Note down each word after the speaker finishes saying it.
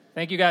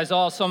Thank you guys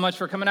all so much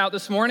for coming out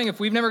this morning. If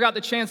we've never got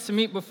the chance to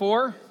meet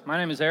before, my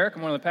name is Eric.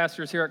 I'm one of the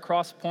pastors here at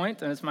Cross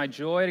Point, and it's my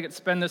joy to get to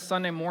spend this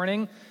Sunday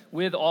morning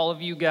with all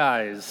of you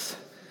guys.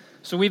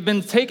 So we've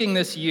been taking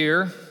this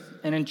year,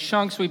 and in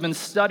chunks, we've been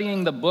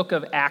studying the book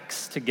of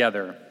Acts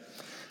together.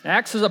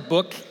 Acts is a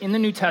book in the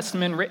New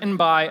Testament written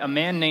by a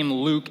man named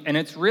Luke, and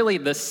it's really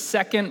the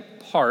second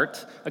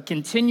part, a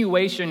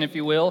continuation, if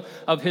you will,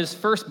 of his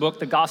first book,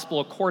 the Gospel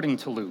according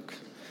to Luke.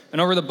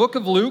 And over the book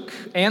of Luke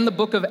and the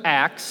book of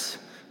Acts,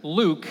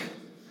 Luke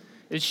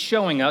is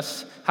showing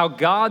us how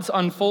God's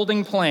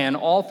unfolding plan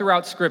all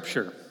throughout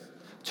Scripture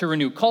to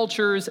renew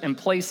cultures and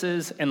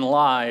places and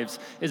lives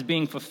is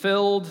being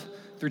fulfilled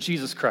through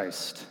Jesus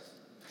Christ.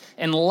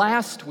 And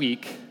last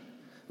week,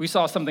 we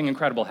saw something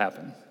incredible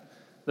happen.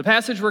 The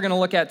passage we're going to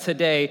look at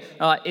today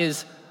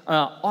is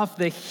coming off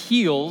the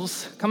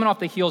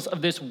heels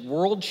of this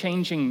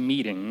world-changing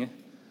meeting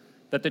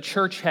that the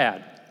church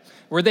had,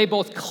 where they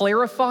both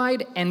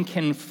clarified and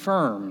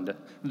confirmed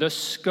the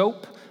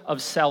scope of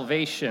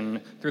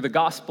salvation through the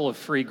gospel of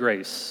free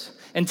grace.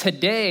 And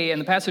today, in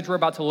the passage we're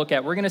about to look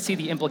at, we're going to see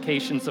the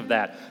implications of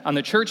that on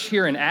the church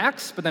here in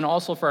Acts, but then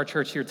also for our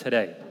church here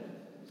today.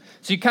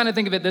 So you kind of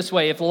think of it this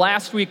way. If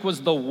last week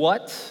was the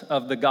what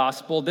of the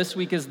gospel, this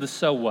week is the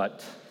so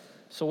what.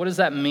 So what does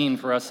that mean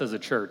for us as a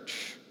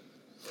church?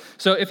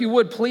 So if you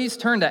would, please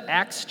turn to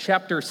Acts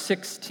chapter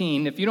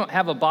 16. If you don't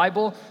have a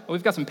Bible,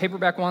 we've got some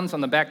paperback ones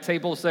on the back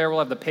tables there. We'll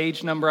have the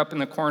page number up in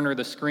the corner of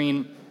the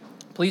screen.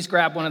 Please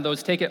grab one of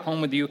those, take it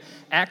home with you.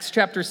 Acts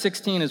chapter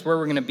 16 is where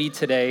we're going to be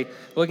today,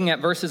 looking at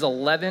verses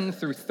 11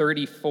 through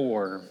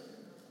 34.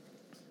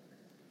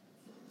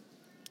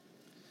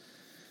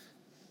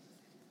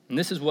 And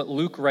this is what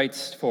Luke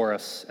writes for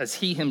us as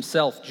he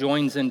himself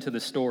joins into the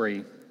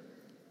story.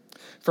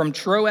 From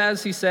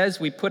Troas, he says,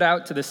 we put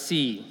out to the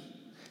sea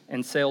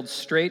and sailed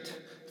straight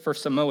for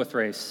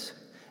Samothrace.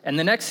 And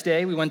the next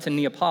day we went to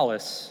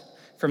Neapolis.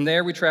 From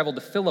there we traveled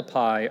to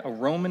Philippi, a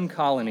Roman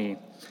colony,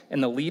 in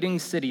the leading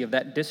city of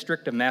that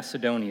district of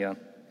Macedonia.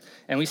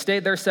 And we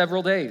stayed there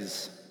several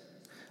days.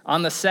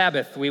 On the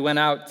Sabbath, we went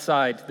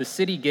outside the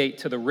city gate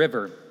to the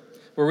river,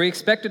 where we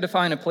expected to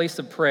find a place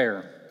of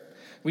prayer.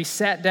 We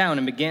sat down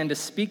and began to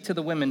speak to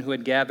the women who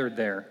had gathered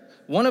there.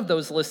 One of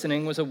those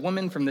listening was a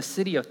woman from the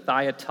city of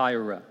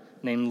Thyatira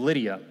named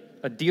Lydia,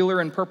 a dealer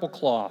in purple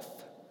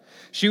cloth.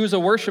 She was a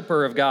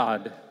worshiper of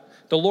God.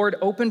 The Lord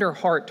opened her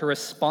heart to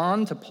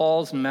respond to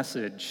Paul's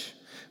message.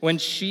 When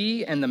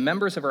she and the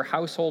members of her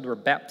household were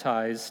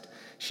baptized,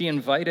 she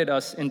invited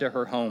us into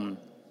her home.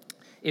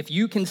 If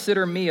you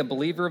consider me a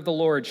believer of the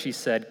Lord, she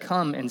said,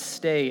 come and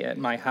stay at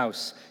my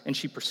house. And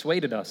she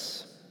persuaded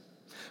us.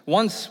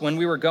 Once, when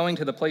we were going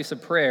to the place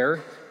of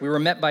prayer, we were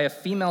met by a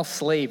female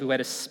slave who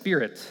had a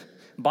spirit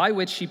by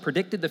which she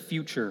predicted the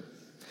future.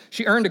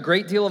 She earned a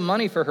great deal of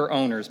money for her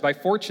owners by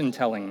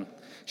fortune-telling.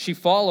 She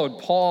followed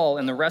Paul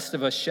and the rest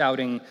of us,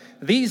 shouting,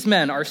 these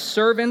men are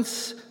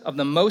servants of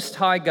the Most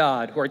High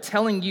God who are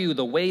telling you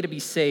the way to be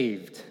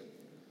saved.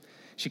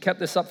 She kept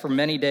this up for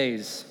many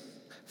days.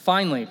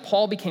 Finally,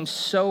 Paul became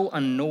so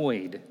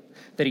annoyed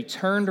that he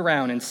turned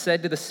around and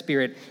said to the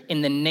spirit,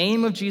 in the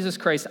name of Jesus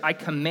Christ, I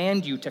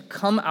command you to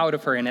come out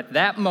of her. And at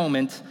that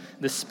moment,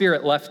 the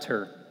spirit left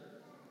her.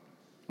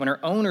 When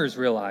her owners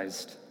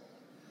realized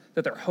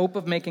that their hope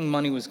of making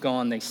money was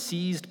gone, they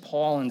seized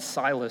Paul and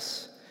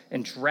Silas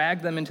and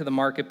dragged them into the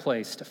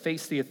marketplace to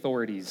face the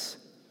authorities.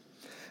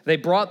 They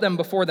brought them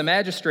before the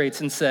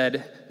magistrates and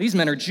said, these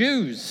men are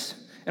Jews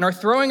and are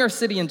throwing our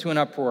city into an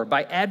uproar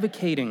by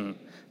advocating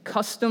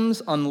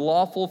customs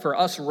unlawful for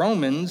us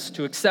Romans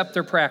to accept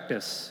their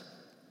practice.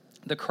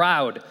 The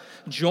crowd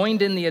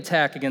joined in the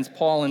attack against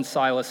Paul and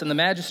Silas, and the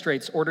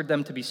magistrates ordered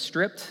them to be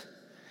stripped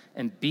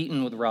and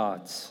beaten with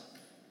rods.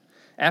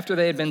 After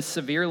they had been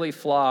severely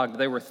flogged,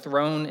 they were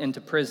thrown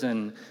into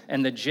prison,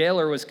 and the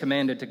jailer was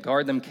commanded to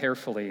guard them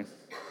carefully.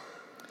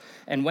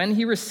 And when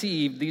he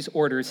received these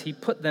orders, he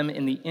put them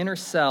in the inner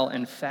cell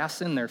and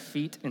fastened their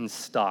feet in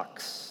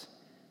stocks.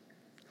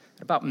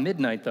 At about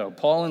midnight, though,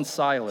 Paul and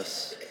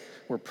Silas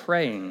were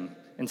praying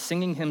and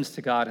singing hymns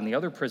to God, and the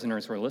other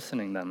prisoners were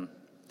listening to them.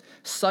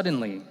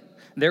 Suddenly,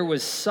 there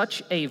was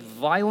such a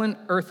violent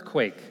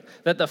earthquake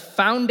that the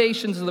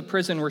foundations of the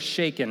prison were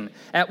shaken.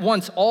 At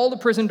once, all the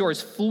prison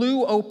doors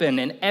flew open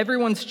and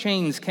everyone's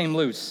chains came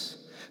loose.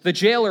 The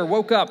jailer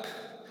woke up,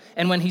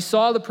 and when he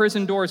saw the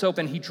prison doors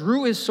open, he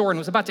drew his sword and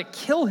was about to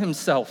kill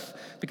himself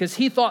because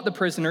he thought the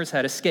prisoners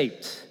had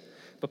escaped.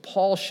 But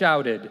Paul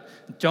shouted,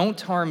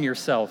 don't harm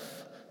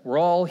yourself. We're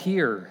all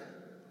here.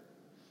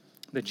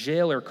 The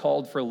jailer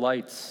called for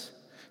lights,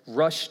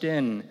 rushed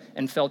in,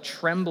 and fell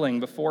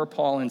trembling before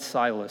Paul and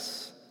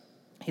Silas.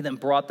 He then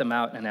brought them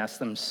out and asked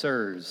them,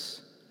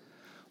 sirs,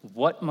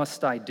 what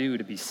must I do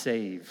to be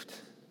saved?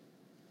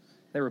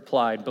 They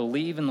replied,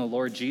 believe in the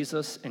Lord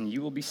Jesus and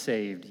you will be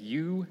saved,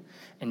 you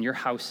and your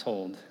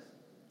household.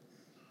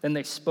 Then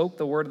they spoke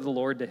the word of the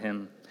Lord to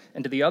him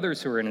and to the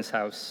others who were in his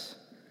house.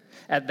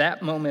 At that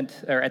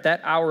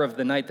hour of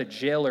the night, the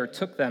jailer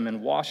took them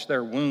and washed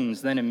their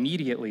wounds. Then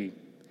immediately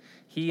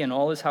he and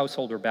all his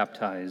household were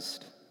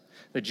baptized.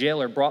 The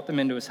jailer brought them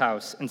into his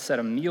house and set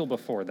a meal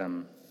before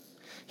them.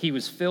 He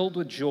was filled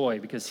with joy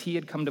because he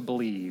had come to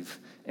believe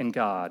in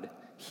God,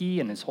 he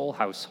and his whole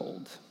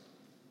household.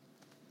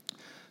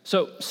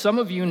 So some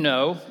of you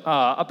know,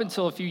 up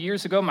until a few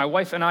years ago, my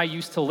wife and I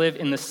used to live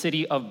in the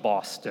city of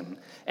Boston.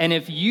 And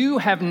if you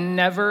have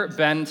never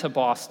been to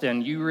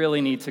Boston, you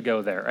really need to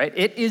go there, right?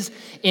 It is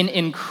an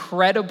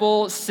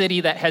incredible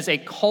city that has a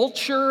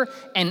culture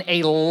and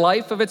a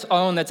life of its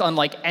own that's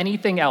unlike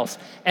anything else.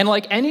 And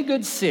like any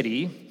good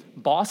city,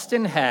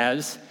 Boston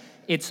has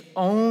its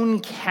own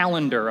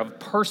calendar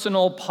of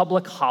personal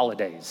public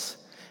holidays.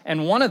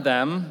 And one of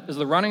them is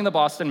the running the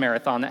Boston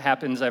Marathon that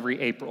happens every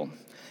April.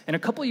 And a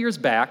couple years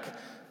back,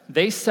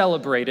 they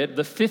celebrated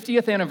the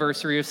 50th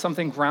anniversary of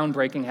something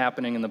groundbreaking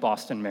happening in the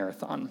Boston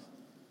Marathon.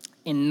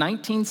 In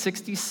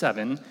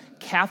 1967,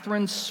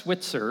 Catherine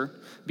Switzer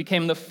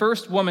became the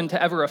first woman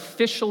to ever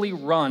officially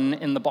run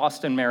in the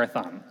Boston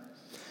Marathon.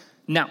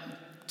 Now,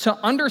 to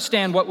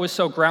understand what was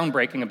so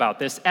groundbreaking about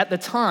this, at the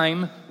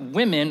time,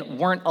 women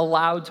weren't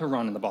allowed to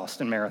run in the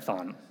Boston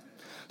Marathon.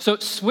 So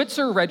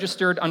Switzer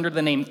registered under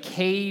the name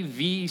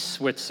K.V.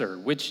 Switzer,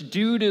 which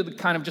due to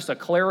kind of just a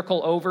clerical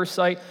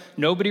oversight,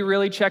 nobody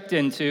really checked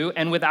into,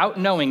 and without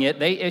knowing it,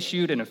 they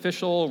issued an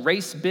official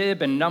race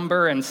bib and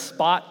number and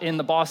spot in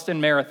the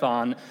Boston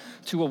Marathon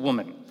to a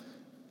woman.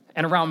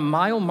 And around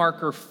mile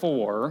marker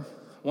 4,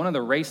 one of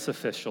the race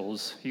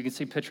officials, you can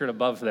see pictured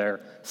above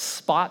there,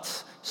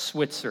 spots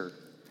Switzer.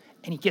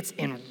 And he gets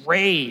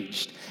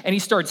enraged, and he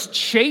starts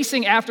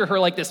chasing after her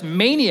like this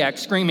maniac,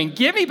 screaming,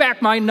 "Give me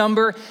back my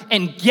number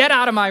and get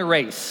out of my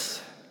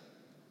race."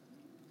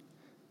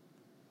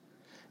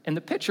 And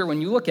the picture,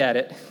 when you look at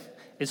it,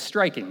 is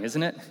striking,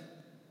 isn't it?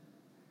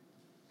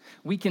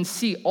 We can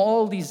see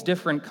all these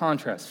different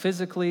contrasts,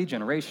 physically,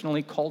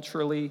 generationally,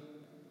 culturally,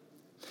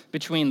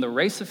 between the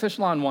race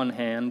official on one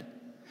hand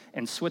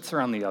and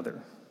Switzer on the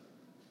other.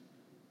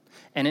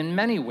 And in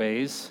many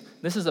ways,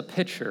 this is a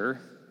picture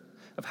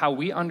of how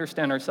we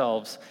understand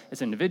ourselves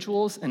as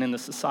individuals and in the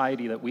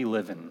society that we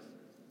live in.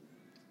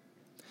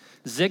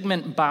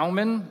 Zygmunt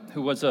Bauman,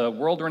 who was a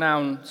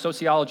world-renowned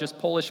sociologist,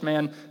 Polish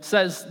man,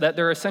 says that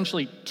there are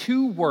essentially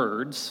two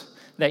words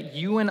that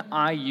you and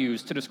I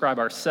use to describe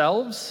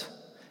ourselves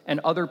and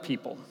other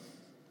people: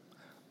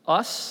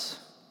 us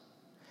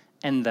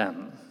and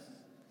them.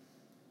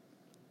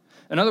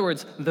 In other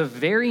words, the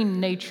very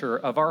nature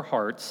of our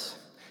hearts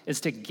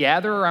is to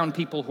gather around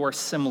people who are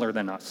similar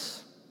than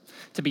us,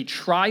 to be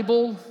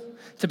tribal,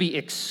 to be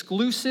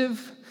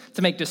exclusive,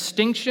 to make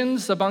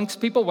distinctions amongst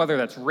people, whether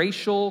that's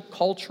racial,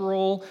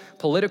 cultural,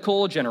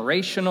 political,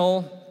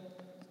 generational,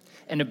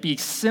 and to be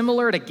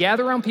similar, to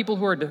gather around people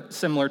who are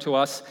similar to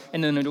us,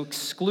 and then to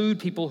exclude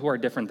people who are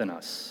different than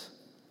us.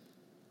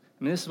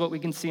 I mean, this is what we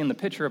can see in the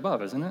picture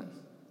above, isn't it?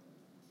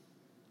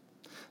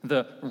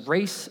 The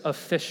race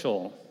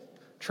official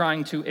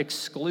trying to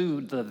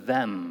exclude the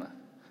them,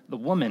 the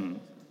woman,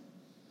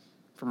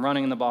 from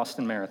running in the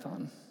Boston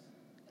Marathon.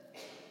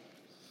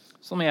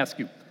 So let me ask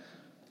you,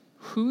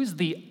 who's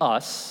the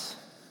us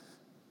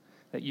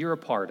that you're a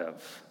part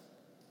of?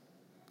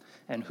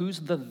 And who's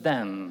the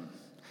them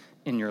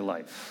in your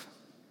life?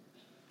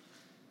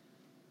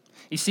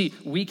 You see,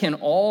 we can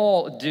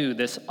all do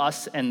this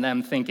us and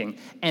them thinking.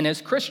 And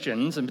as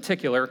Christians in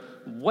particular,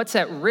 what's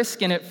at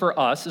risk in it for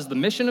us is the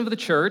mission of the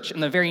church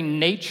and the very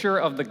nature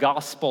of the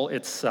gospel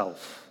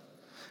itself.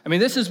 I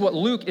mean, this is what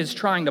Luke is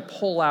trying to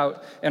pull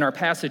out in our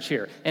passage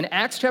here. In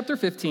Acts chapter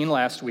 15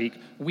 last week,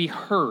 we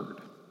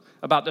heard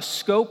about the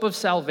scope of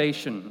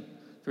salvation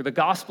through the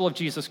gospel of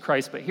Jesus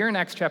Christ. But here in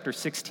Acts chapter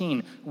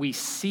 16, we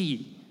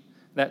see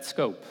that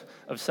scope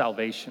of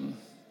salvation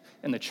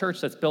in the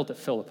church that's built at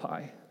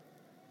Philippi.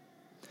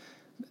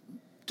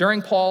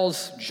 During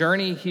Paul's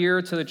journey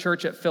here to the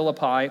church at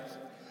Philippi,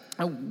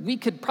 we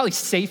could probably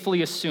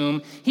safely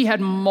assume he had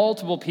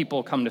multiple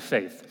people come to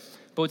faith.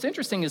 But what's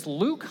interesting is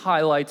Luke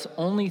highlights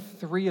only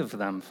 3 of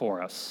them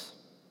for us.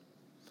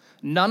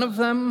 None of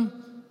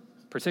them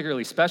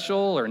particularly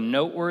special or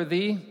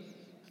noteworthy.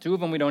 2 of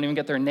them we don't even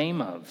get their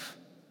name of.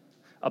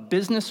 A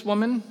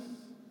businesswoman,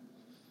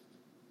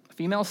 a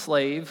female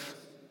slave,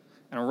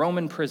 and a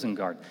Roman prison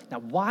guard. Now,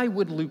 why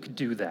would Luke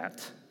do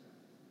that?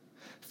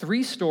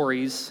 3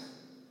 stories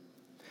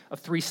of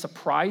 3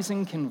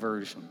 surprising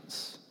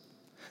conversions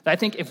that I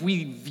think if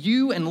we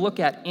view and look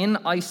at in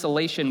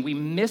isolation, we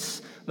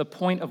miss the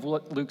point of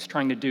what Luke's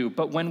trying to do.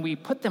 But when we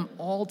put them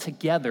all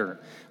together,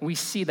 we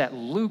see that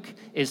Luke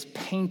is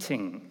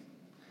painting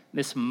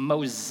this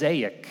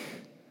mosaic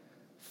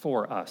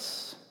for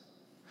us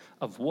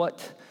of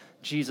what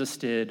Jesus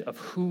did, of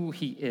who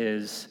he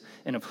is,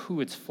 and of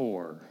who it's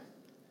for.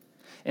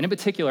 And in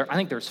particular, I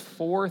think there's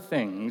 4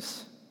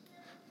 things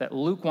that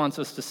Luke wants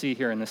us to see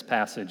here in this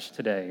passage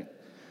today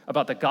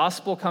about the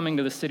gospel coming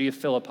to the city of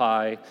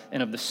Philippi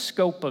and of the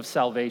scope of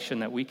salvation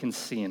that we can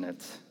see in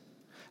it.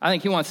 I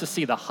think he wants to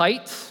see the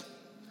height,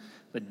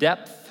 the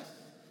depth,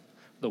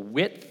 the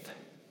width,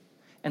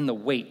 and the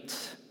weight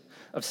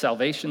of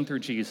salvation through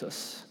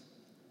Jesus.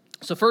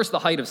 So first, the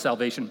height of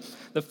salvation.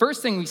 The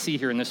first thing we see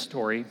here in this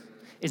story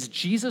is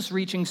Jesus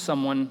reaching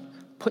someone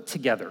put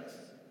together,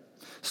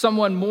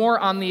 someone more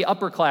on the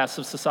upper class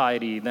of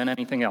society than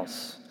anything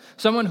else,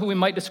 someone who we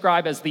might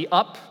describe as the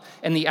up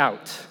and the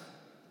out,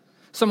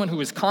 someone who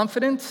was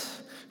confident,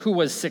 who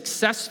was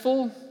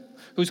successful,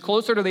 who's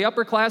closer to the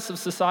upper class of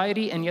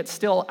society and yet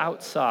still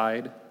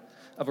outside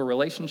of a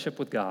relationship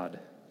with God.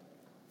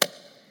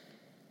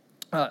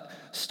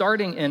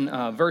 Starting in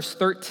verse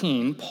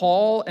 13,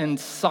 Paul and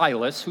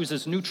Silas, who's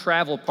his new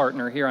travel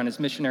partner here on his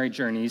missionary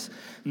journeys,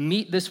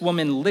 meet this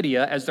woman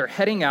Lydia as they're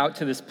heading out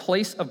to this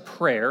place of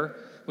prayer,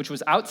 which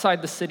was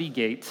outside the city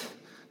gate,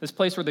 this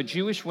place where the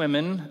Jewish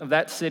women of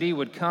that city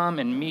would come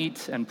and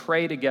meet and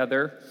pray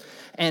together.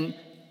 And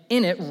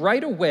in it,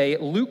 right away,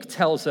 Luke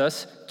tells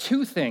us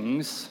two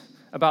things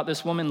about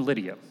this woman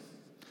Lydia.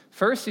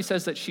 First, he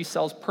says that she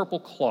sells purple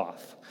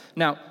cloth.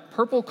 Now,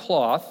 purple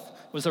cloth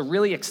was a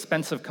really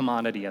expensive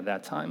commodity at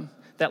that time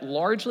that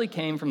largely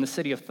came from the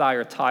city of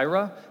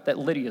Thyatira that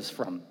Lydia's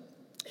from.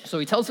 So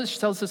he tells us she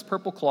sells this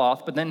purple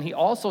cloth, but then he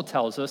also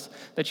tells us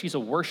that she's a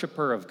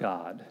worshiper of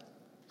God.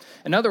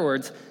 In other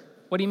words,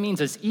 what he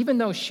means is even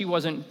though she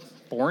wasn't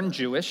born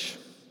Jewish,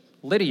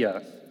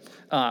 Lydia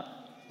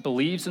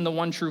believes in the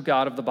one true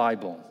God of the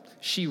Bible.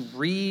 She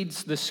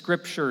reads the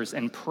scriptures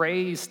and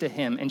prays to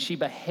him, and she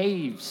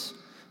behaves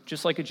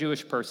just like a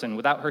Jewish person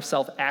without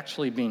herself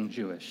actually being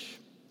Jewish.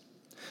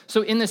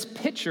 So in this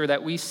picture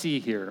that we see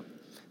here,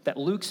 that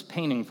Luke's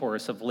painting for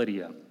us of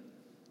Lydia,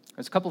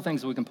 there's a couple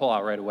things that we can pull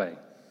out right away.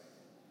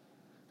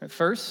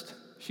 First,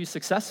 she's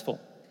successful.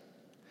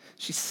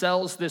 She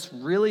sells this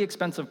really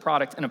expensive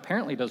product and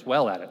apparently does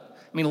well at it.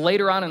 I mean,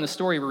 later on in the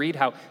story, we read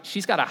how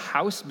she's got a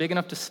house big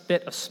enough to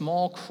fit a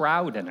small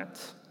crowd in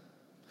it.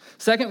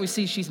 Second, we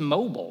see she's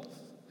mobile.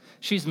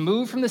 She's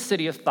moved from the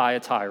city of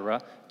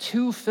Thyatira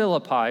to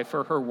Philippi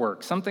for her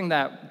work, something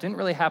that didn't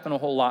really happen a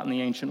whole lot in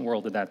the ancient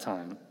world at that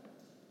time.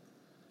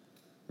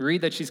 We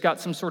read that she's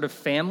got some sort of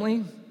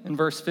family in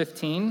verse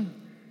 15,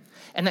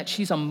 and that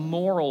she's a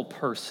moral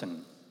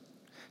person.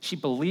 She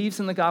believes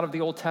in the God of the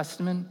Old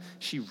Testament.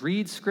 She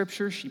reads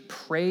scripture. She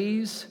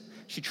prays.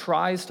 She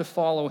tries to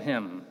follow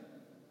him.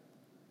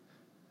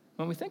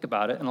 When we think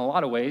about it, in a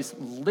lot of ways,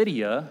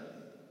 Lydia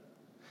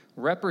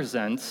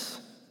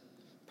represents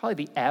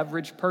probably the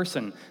average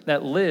person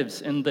that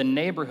lives in the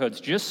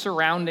neighborhoods just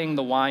surrounding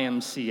the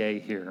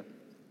YMCA here.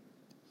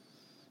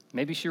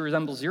 Maybe she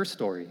resembles your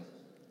story.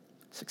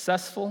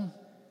 Successful,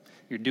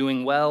 you're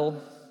doing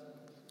well,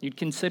 you'd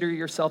consider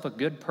yourself a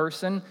good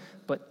person,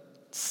 but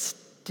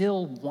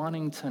still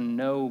wanting to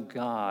know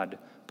God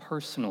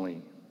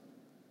personally.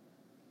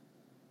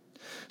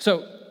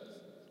 So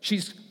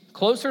she's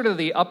closer to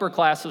the upper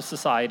class of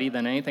society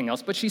than anything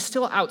else, but she's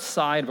still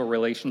outside of a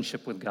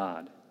relationship with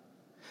God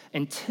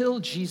until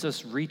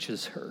Jesus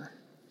reaches her.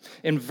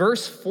 In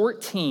verse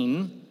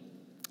 14,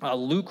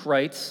 Luke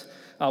writes,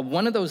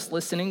 one of those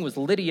listening was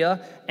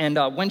Lydia, and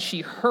when she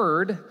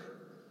heard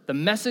the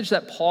message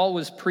that Paul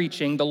was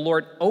preaching, the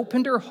Lord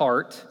opened her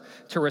heart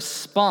to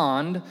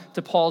respond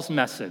to Paul's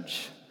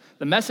message.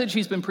 The message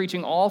he's been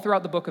preaching all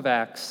throughout the book of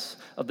Acts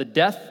of the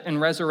death and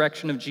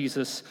resurrection of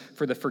Jesus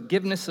for the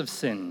forgiveness of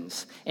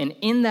sins. And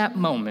in that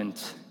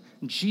moment,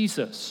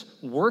 Jesus,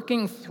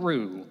 working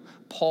through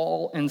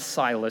Paul and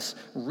Silas,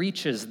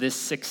 reaches this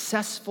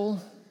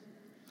successful,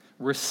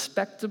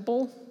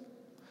 respectable,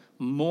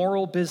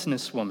 moral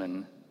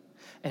businesswoman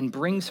and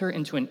brings her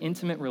into an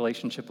intimate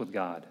relationship with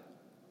God.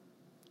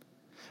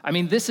 I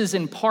mean, this is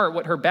in part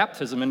what her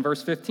baptism in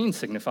verse 15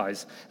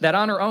 signifies, that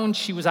on her own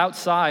she was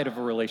outside of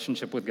a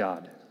relationship with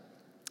God.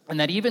 And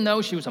that even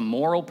though she was a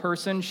moral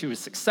person, she was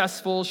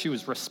successful, she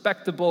was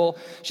respectable,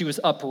 she was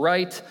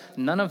upright,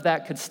 none of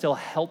that could still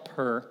help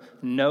her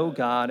know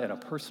God at a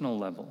personal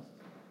level.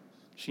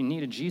 She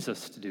needed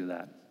Jesus to do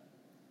that.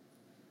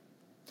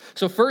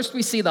 So first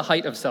we see the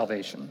height of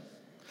salvation.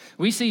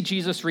 We see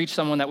Jesus reach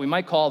someone that we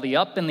might call the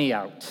up and the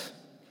out.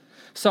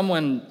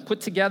 Someone put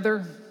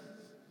together,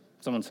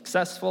 someone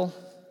successful,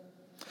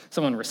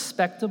 someone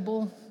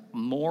respectable,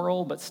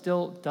 moral, but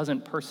still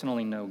doesn't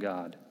personally know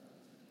God.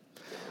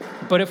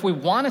 But if we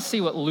want to see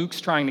what Luke's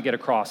trying to get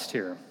across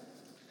here,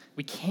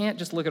 we can't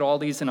just look at all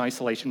these in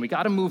isolation. We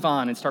got to move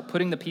on and start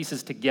putting the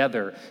pieces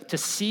together to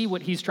see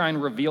what he's trying to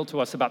reveal to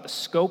us about the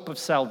scope of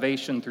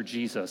salvation through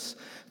Jesus.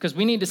 Because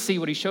we need to see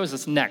what he shows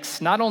us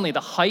next. Not only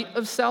the height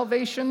of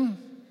salvation,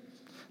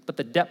 but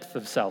the depth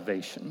of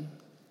salvation.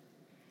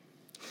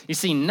 You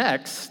see,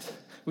 next,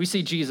 we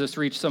see Jesus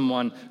reach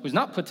someone who's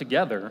not put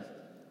together,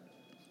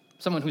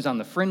 someone who's on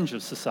the fringe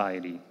of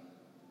society,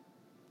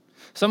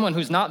 someone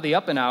who's not the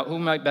up and out, who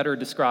we might better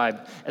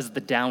describe as the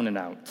down and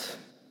out.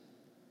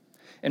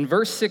 In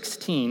verse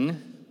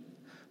 16,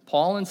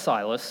 Paul and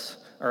Silas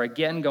are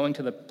again going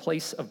to the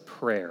place of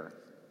prayer,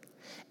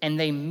 and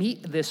they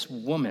meet this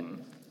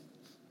woman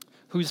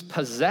who's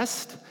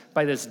possessed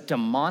by this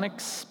demonic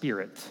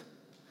spirit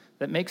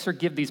that makes her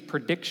give these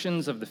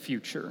predictions of the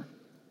future.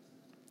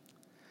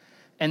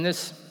 And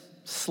this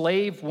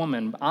slave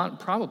woman,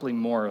 probably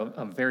more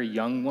a very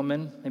young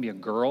woman, maybe a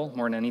girl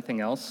more than anything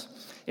else,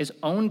 is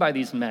owned by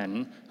these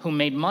men who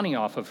made money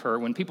off of her.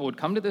 When people would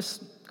come to this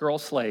girl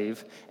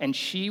slave, and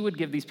she would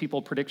give these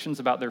people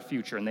predictions about their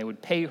future, and they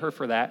would pay her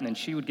for that, and then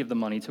she would give the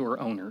money to her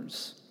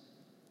owners.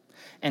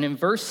 And in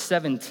verse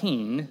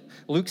 17,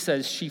 Luke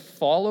says, she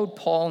followed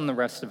Paul and the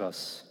rest of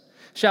us,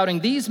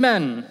 shouting, "These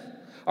men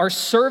are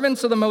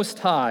servants of the Most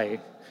High,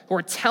 who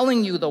are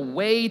telling you the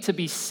way to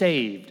be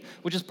saved,"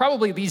 which is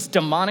probably these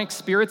demonic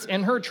spirits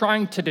in her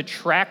trying to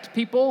detract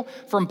people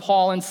from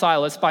Paul and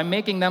Silas by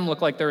making them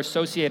look like they're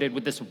associated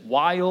with this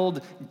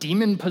wild,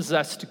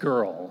 demon-possessed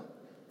girl.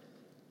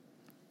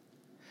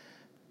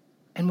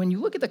 And when you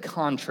look at the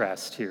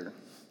contrast here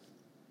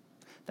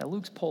that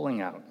Luke's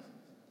pulling out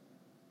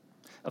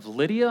of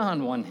Lydia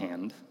on one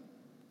hand,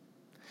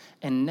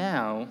 and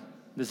now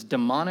this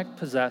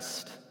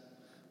demonic-possessed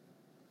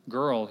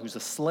girl who's a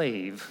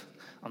slave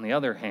on the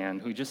other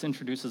hand, who he just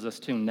introduces us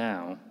to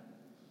now,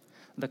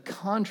 the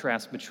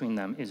contrast between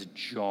them is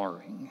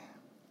jarring.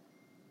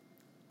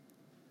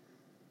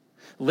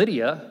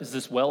 Lydia is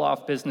this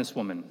well-off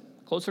businesswoman,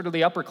 closer to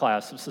the upper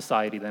class of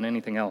society than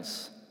anything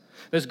else.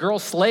 This girl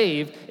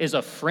slave is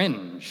a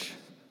fringe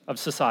of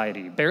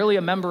society, barely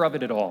a member of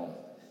it at all.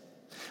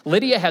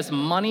 Lydia has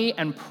money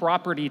and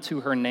property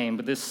to her name,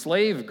 but this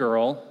slave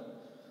girl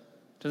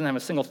doesn't have a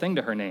single thing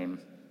to her name,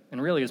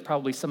 and really is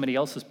probably somebody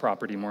else's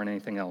property more than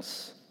anything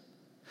else.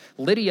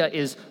 Lydia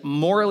is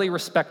morally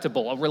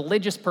respectable, a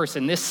religious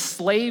person. This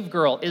slave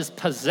girl is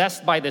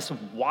possessed by this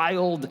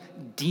wild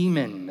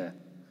demon.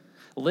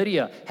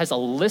 Lydia has a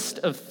list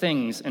of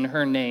things in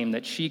her name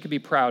that she could be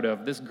proud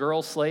of. This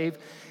girl slave,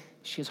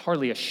 she has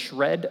hardly a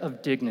shred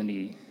of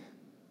dignity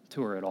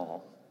to her at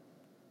all.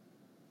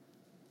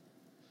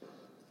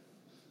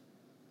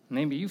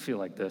 Maybe you feel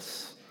like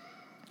this,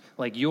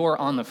 like you're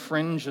on the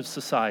fringe of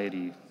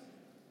society,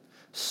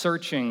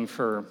 searching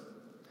for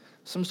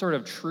some sort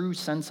of true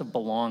sense of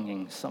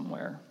belonging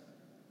somewhere.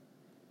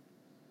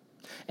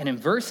 And in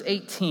verse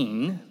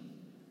 18,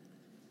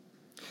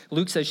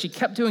 Luke says she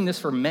kept doing this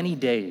for many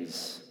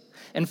days.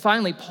 And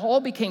finally,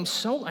 Paul became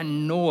so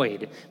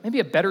annoyed,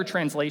 maybe a better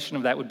translation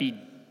of that would be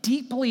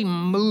deeply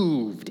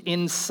moved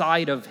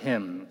inside of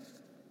him.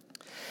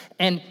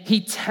 And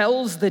he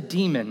tells the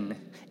demon,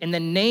 "In the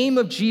name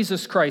of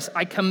Jesus Christ,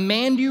 I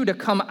command you to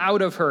come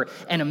out of her."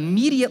 And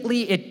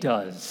immediately it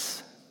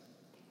does.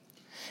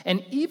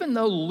 And even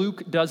though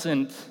Luke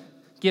doesn't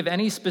give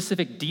any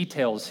specific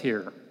details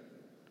here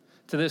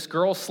to this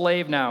girl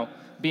slave now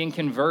being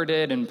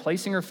converted and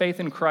placing her faith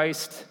in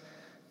Christ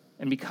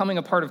and becoming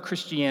a part of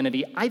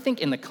Christianity, I think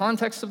in the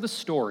context of the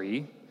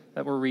story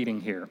that we're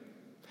reading here,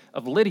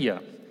 of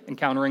Lydia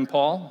encountering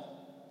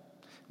Paul,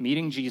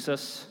 meeting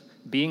Jesus,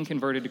 being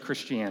converted to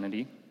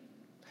Christianity,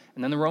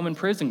 and then the Roman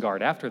prison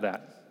guard after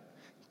that,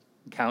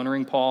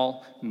 encountering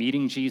Paul,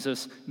 meeting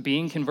Jesus,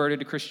 being converted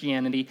to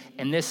Christianity,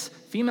 and this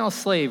female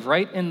slave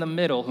right in the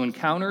middle who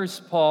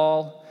encounters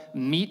Paul,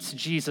 meets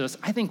Jesus.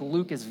 I think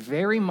Luke is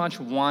very much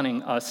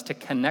wanting us to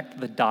connect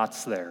the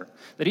dots there.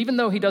 That even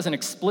though he doesn't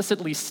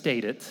explicitly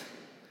state it,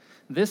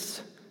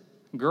 this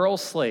girl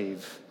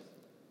slave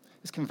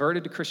is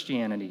converted to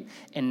Christianity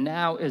and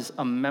now is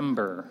a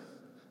member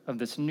of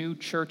this new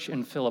church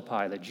in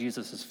Philippi that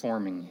Jesus is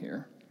forming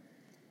here.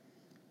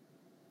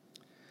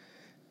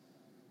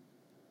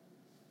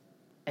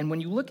 And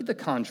when you look at the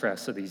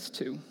contrast of these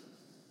two,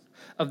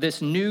 of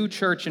this new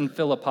church in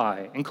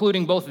Philippi,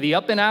 including both the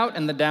up and out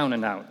and the down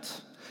and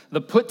out, the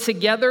put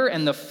together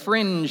and the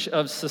fringe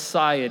of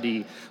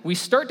society, we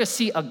start to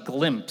see a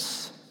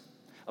glimpse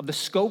of the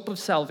scope of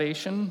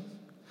salvation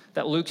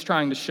that Luke's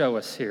trying to show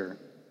us here.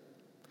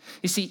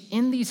 You see,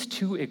 in these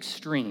two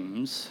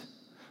extremes,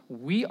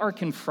 we are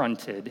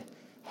confronted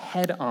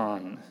head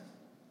on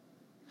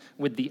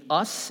with the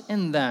us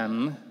and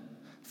them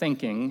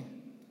thinking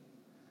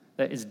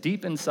that is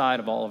deep inside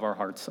of all of our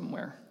hearts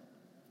somewhere.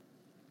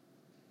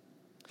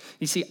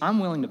 You see, I'm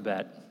willing to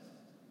bet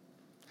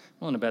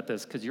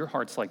this because your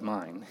heart's like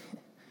mine,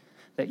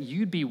 that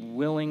you'd be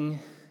willing,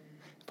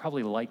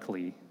 probably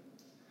likely,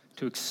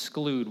 to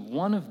exclude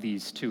one of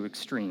these two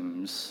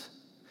extremes,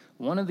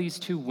 one of these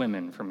two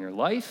women from your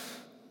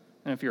life,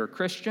 and if you're a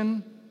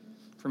Christian,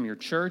 from your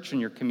church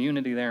and your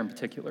community there in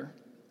particular.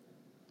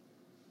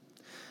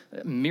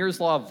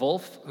 Miroslav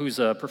Volf, who's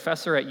a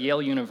professor at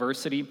Yale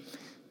University,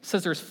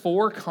 says there's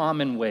 4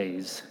 common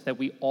ways that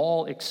we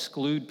all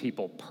exclude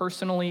people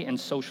personally and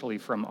socially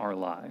from our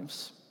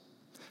lives.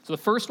 So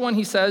the first one,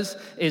 he says,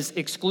 is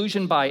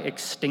exclusion by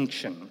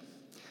extinction.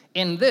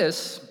 In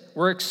this,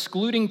 we're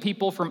excluding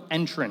people from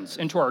entrance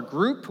into our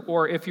group,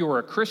 or if you were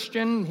a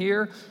Christian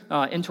here,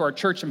 into our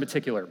church in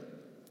particular.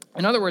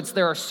 In other words,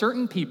 there are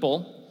certain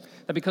people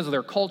that because of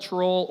their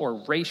cultural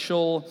or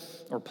racial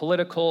or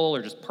political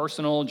or just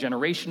personal,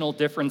 generational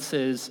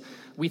differences,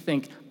 we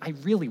think, I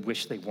really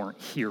wish they weren't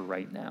here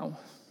right now.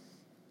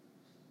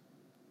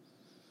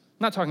 I'm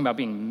not talking about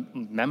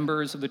being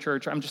members of the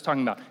church. I'm just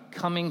talking about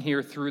coming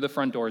here through the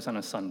front doors on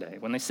a Sunday.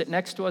 When they sit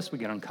next to us, we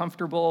get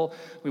uncomfortable.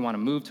 We want to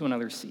move to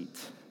another seat.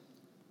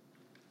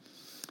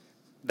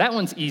 That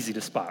one's easy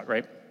to spot,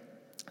 right?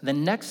 The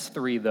next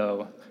 3,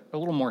 though, are a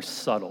little more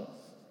subtle.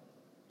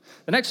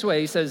 The next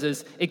way, he says,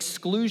 is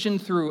exclusion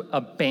through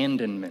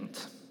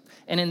abandonment.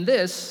 And in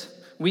this,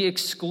 we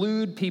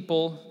exclude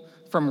people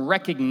from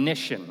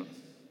recognition.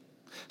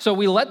 So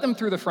we let them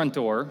through the front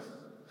door.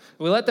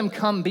 We let them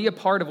come be a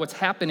part of what's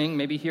happening,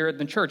 maybe here at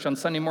the church on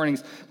Sunday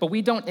mornings, but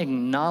we don't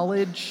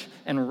acknowledge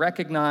and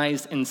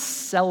recognize and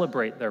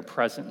celebrate their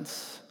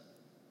presence.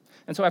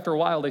 And so after a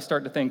while, they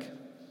start to think,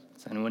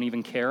 does anyone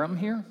even care I'm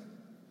here?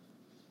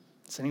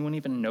 Does anyone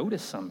even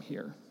notice I'm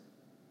here?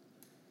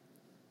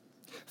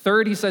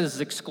 Third, he says,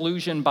 is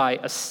exclusion by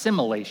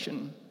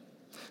assimilation.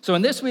 So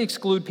in this, we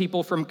exclude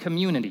people from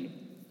community.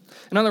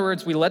 In other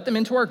words, we let them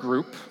into our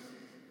group.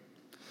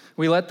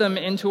 We let them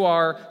into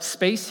our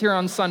space here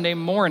on Sunday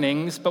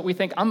mornings, but we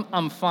think,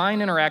 I'm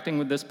fine interacting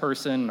with this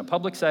person in a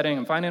public setting.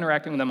 I'm fine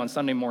interacting with them on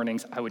Sunday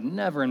mornings. I would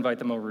never invite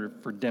them over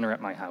for dinner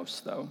at my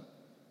house, though.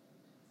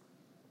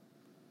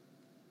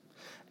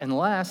 And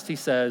last, he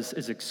says,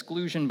 is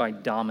exclusion by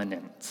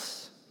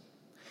dominance.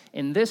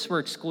 In this, we're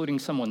excluding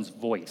someone's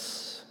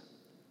voice.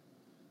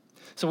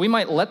 So we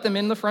might let them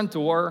in the front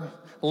door,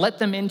 let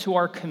them into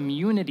our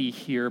community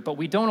here, but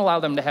we don't allow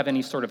them to have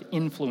any sort of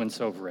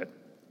influence over it.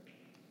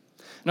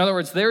 In other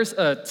words, there's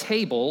a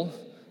table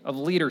of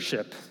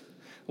leadership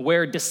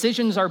where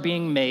decisions are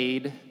being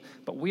made,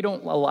 but we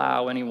don't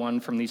allow anyone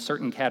from these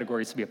certain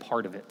categories to be a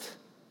part of it.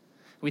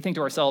 We think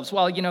to ourselves,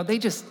 well, they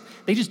just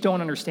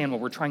don't understand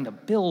what we're trying to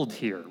build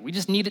here. We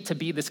just need it to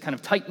be this kind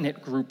of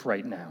tight-knit group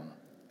right now.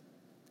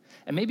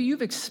 And maybe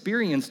you've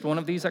experienced one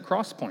of these at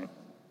Crosspoint.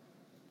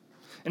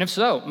 And if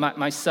so,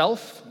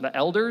 myself, the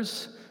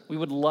elders, we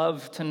would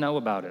love to know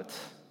about it,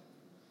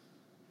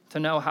 to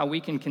know how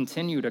we can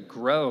continue to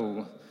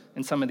grow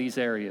in some of these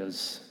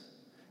areas.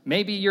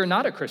 Maybe you're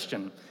not a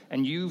Christian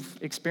and you've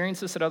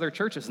experienced this at other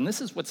churches, and this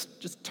is what's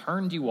just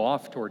turned you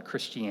off toward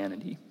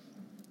Christianity.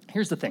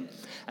 Here's the thing.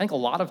 I think a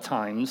lot of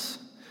times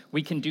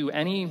we can do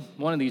any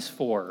one of these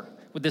four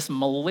with this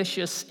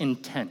malicious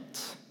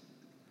intent.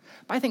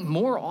 But I think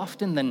more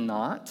often than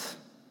not,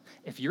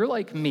 if you're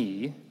like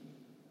me,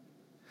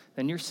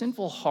 then your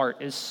sinful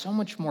heart is so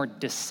much more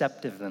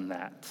deceptive than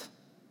that.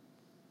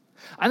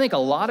 I think a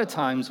lot of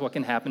times what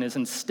can happen is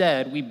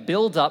instead we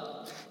build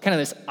up kind of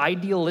this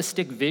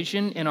idealistic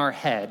vision in our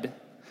head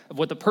of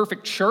what the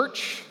perfect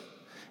church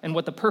and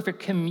what the perfect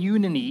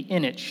community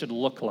in it should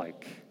look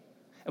like.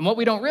 And what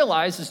we don't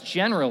realize is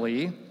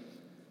generally,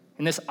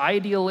 in this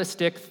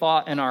idealistic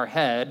thought in our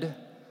head,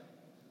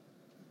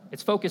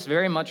 it's focused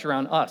very much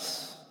around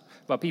us,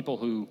 about people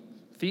who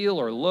feel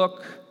or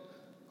look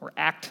or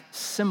act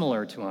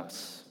similar to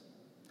us.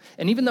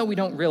 And even though we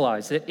don't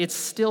realize it, it's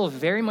still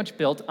very much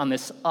built on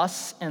this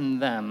us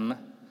and them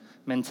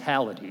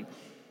mentality,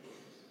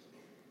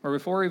 where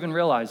before we even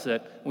realize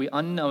it, we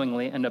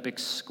unknowingly end up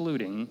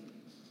excluding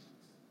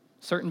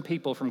certain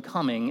people from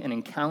coming and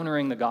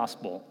encountering the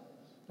gospel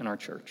in our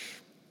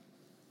church.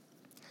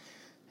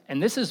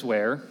 And this is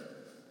where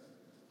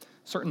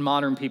certain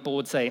modern people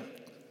would say,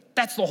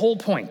 that's the whole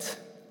point.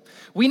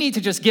 We need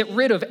to just get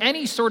rid of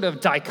any sort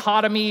of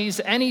dichotomies,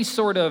 any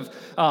sort of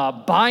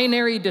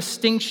binary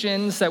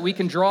distinctions that we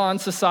can draw in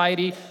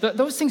society.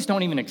 Those things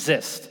don't even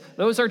exist.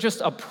 Those are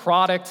just a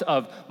product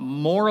of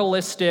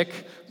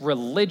moralistic,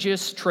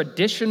 religious,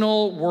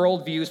 traditional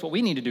worldviews. What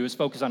we need to do is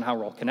focus on how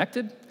we're all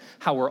connected,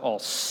 how we're all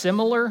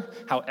similar,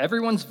 how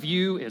everyone's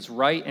view is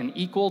right and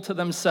equal to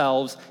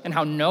themselves, and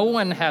how no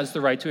one has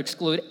the right to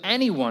exclude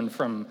anyone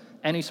from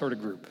any sort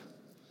of group.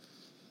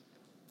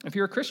 If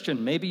you're a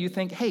Christian, maybe you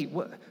think, hey,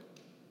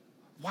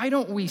 why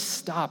don't we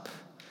stop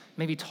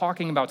maybe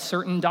talking about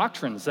certain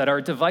doctrines that are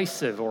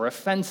divisive or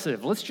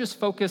offensive? Let's just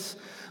focus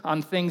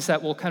on things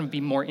that will kind of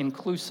be more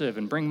inclusive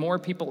and bring more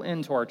people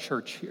into our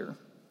church here.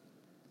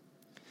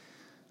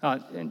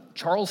 And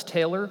Charles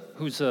Taylor,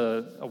 who's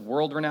a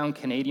world-renowned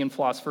Canadian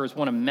philosopher, is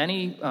one of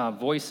many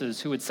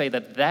voices who would say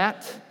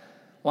that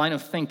line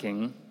of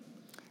thinking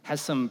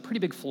has some pretty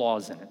big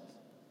flaws in it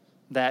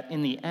that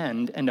in the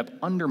end up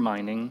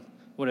undermining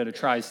what it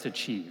tries to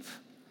achieve.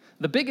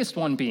 The biggest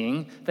one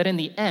being that in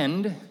the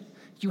end,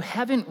 you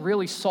haven't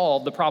really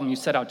solved the problem you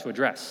set out to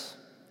address.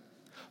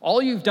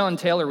 All you've done,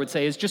 Taylor would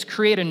say, is just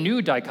create a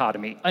new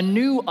dichotomy, a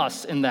new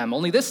us in them.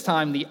 Only this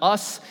time, the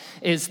us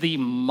is the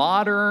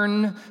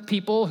modern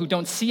people who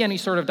don't see any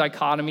sort of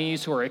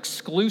dichotomies, who are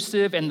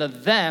exclusive, and the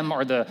them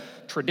are the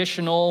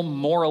traditional,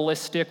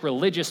 moralistic,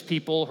 religious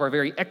people who are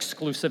very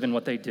exclusive in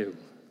what they do.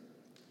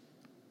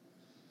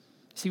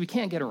 See, we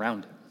can't get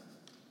around it.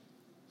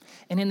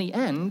 And in the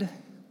end,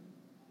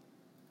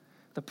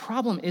 the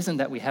problem isn't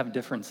that we have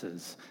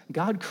differences.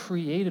 God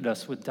created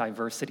us with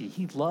diversity.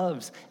 He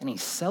loves and he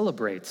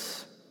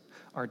celebrates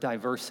our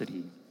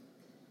diversity.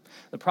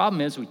 The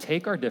problem is we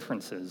take our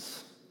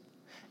differences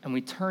and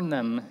we turn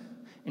them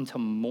into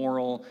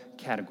moral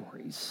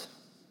categories.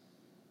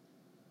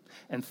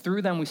 And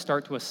through them, we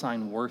start to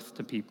assign worth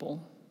to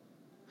people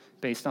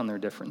based on their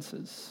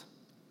differences.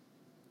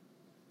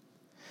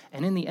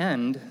 And in the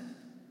end,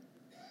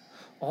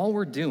 all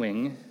we're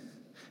doing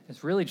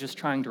is really just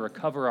trying to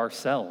recover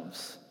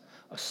ourselves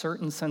a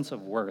certain sense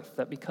of worth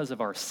that because of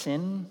our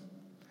sin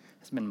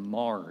has been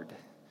marred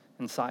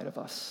inside of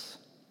us.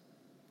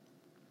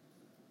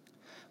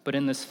 But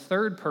in this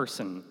third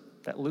person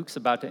that Luke's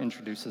about to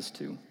introduce us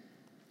to.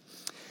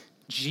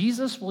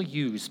 Jesus will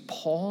use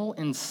Paul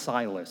and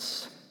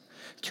Silas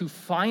to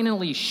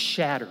finally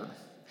shatter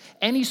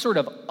any sort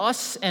of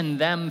us and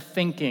them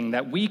thinking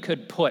that we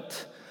could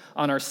put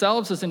on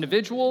ourselves as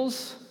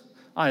individuals,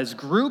 as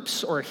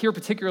groups, or here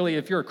particularly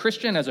if you're a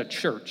Christian, as a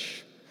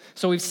church.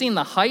 So we've seen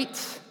the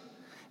height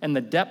and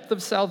the depth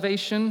of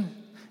salvation.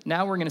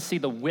 Now we're going to see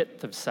the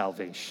width of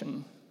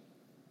salvation.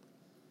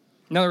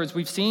 In other words,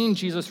 we've seen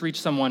Jesus reach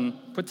someone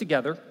put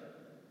together,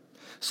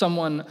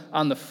 someone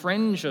on the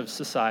fringe of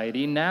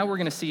society. Now we're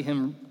going to see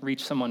him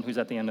reach someone who's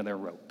at the end of their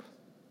rope.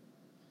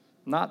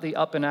 Not the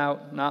up and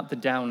out, not the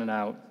down and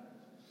out,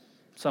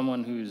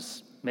 someone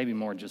who's maybe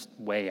more just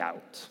way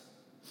out,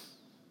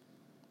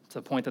 to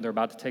the point that they're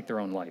about to take their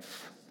own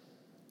life.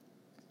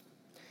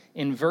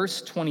 In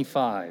verse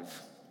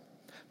 25,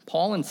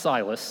 Paul and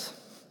Silas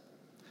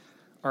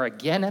are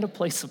again at a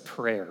place of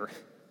prayer,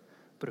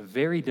 but a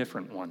very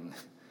different one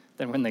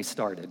than when they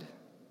started.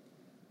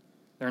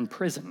 They're in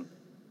prison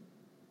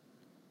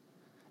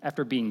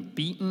after being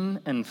beaten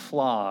and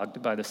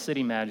flogged by the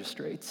city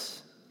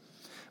magistrates.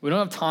 We don't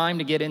have time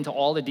to get into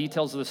all the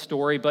details of the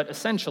story, but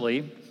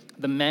essentially,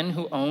 the men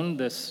who owned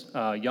this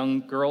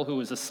young girl who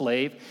was a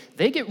slave,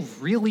 they get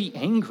really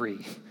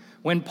angry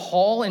when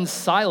Paul and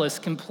Silas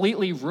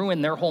completely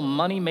ruin their whole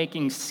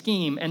money-making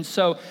scheme, and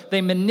so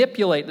they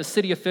manipulate the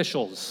city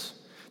officials.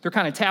 They're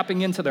kind of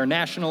tapping into their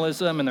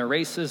nationalism and their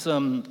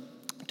racism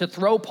to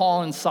throw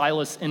Paul and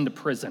Silas into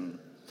prison.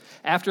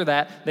 After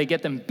that, they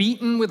get them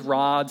beaten with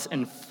rods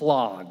and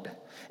flogged.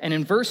 And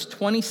in verse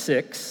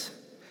 26,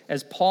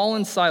 as Paul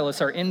and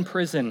Silas are in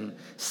prison,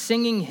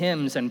 singing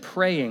hymns and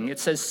praying, it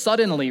says,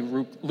 "Suddenly,"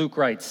 Luke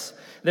writes,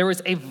 "there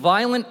was a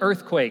violent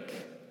earthquake,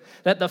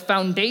 that the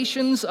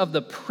foundations of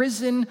the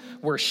prison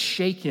were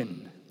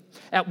shaken.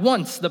 At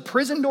once, the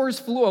prison doors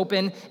flew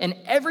open, and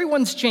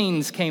everyone's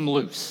chains came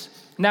loose."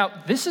 Now,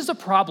 this is a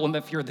problem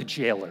if you're the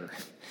jailer.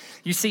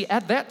 You see,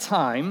 at that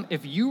time,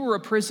 if you were a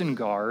prison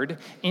guard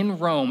in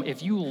Rome,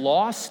 if you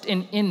lost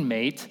an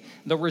inmate,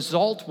 the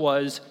result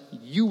was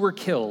you were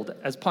killed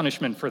as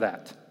punishment for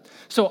that.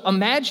 So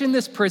imagine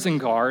this prison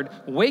guard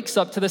wakes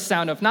up to the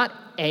sound of not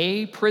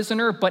a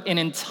prisoner, but an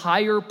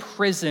entire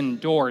prison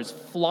doors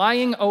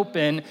flying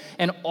open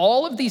and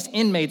all of these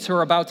inmates who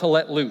are about to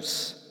let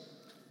loose.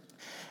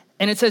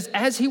 And it says,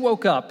 as he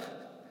woke up,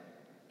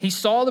 he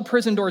saw the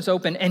prison doors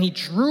open and he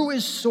drew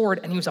his sword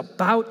and he was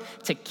about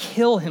to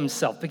kill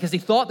himself because he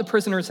thought the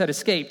prisoners had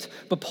escaped.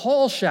 But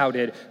Paul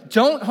shouted,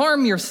 "Don't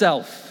harm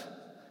yourself.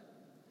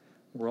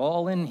 We're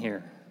all in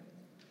here."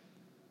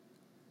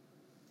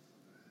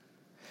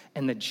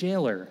 And the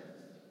jailer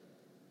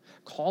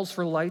calls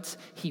for lights.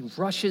 He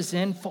rushes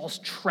in, falls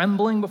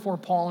trembling before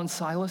Paul and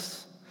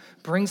Silas,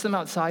 brings them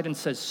outside and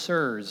says,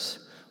 "Sirs,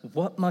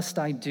 what must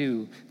I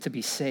do to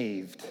be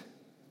saved?"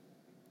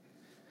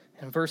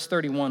 In verse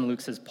 31,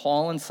 Luke says,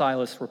 Paul and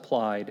Silas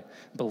replied,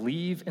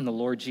 "Believe in the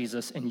Lord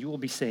Jesus, and you will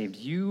be saved,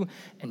 you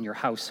and your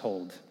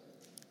household."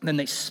 And then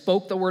they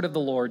spoke the word of the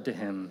Lord to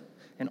him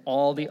and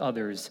all the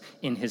others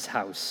in his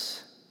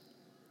house.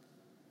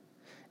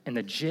 And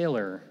the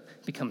jailer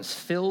becomes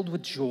filled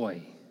with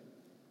joy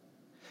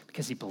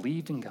because he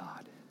believed in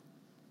God.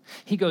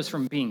 He goes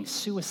from being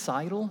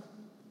suicidal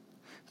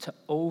to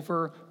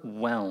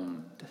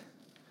overwhelmed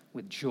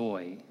with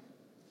joy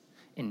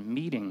in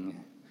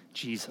meeting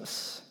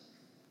Jesus.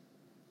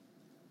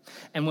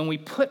 And when we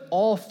put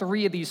all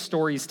three of these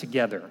stories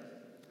together,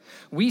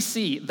 we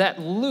see that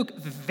Luke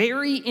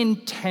very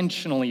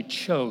intentionally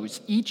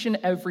chose each and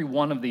every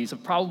one of these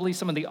of probably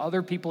some of the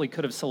other people he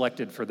could have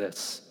selected for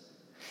this.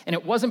 And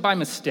it wasn't by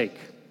mistake.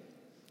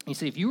 You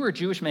see, if you were a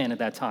Jewish man at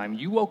that time,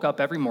 you woke up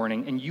every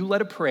morning and you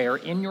led a prayer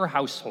in your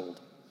household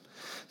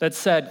that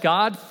said,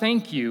 "God,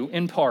 thank you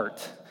in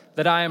part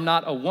that I am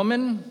not a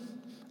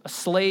woman, a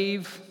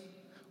slave,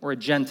 or a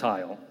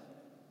Gentile."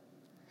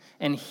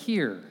 And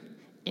here,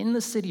 in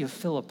the city of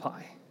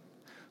Philippi,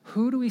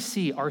 who do we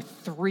see are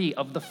three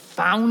of the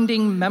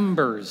founding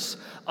members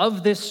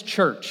of this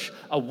church?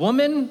 A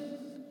woman,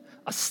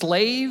 a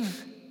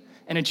slave,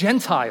 and a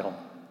Gentile.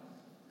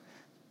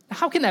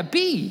 How can that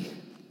be?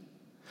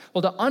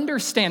 Well, to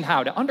understand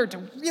how,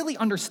 to really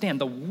understand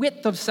the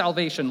width of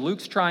salvation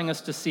Luke's trying us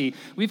to see,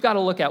 we've got to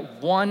look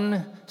at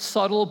one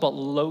subtle but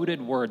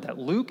loaded word that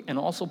Luke and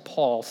also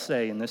Paul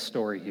say in this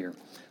story here: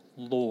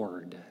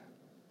 Lord.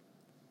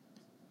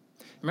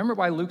 Remember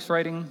why Luke's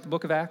writing the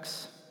book of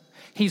Acts?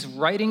 He's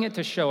writing it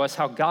to show us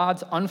how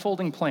God's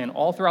unfolding plan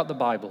all throughout the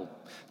Bible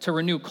to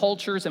renew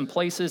cultures and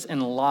places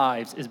and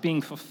lives is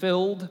being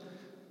fulfilled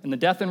in the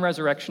death and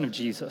resurrection of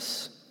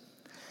Jesus.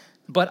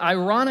 But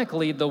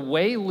ironically, the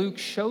way Luke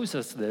shows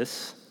us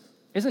this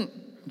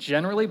isn't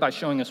generally by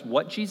showing us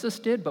what Jesus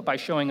did, but by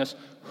showing us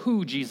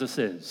who Jesus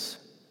is.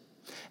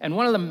 And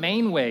one of the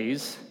main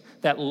ways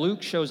that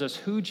Luke shows us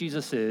who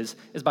Jesus is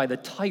by the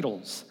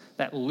titles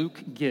that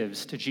Luke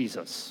gives to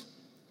Jesus.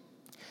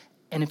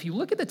 And if you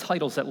look at the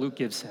titles that Luke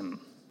gives him,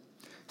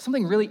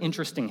 something really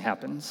interesting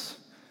happens.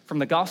 From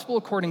the Gospel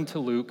according to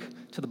Luke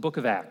to the book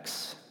of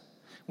Acts,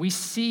 we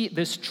see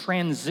this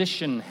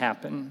transition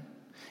happen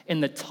in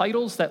the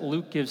titles that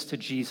Luke gives to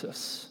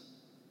Jesus.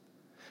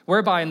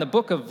 Whereby in the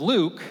book of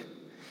Luke,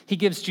 he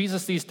gives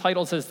Jesus these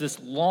titles as this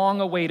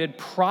long-awaited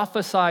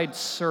prophesied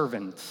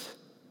servant.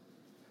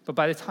 But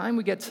by the time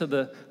we get to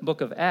the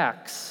book of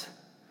Acts,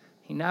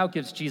 he now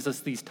gives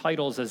Jesus these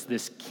titles as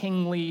this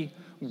kingly,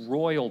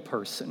 royal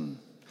person.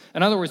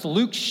 In other words,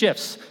 Luke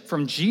shifts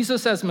from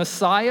Jesus as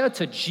Messiah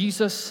to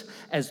Jesus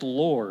as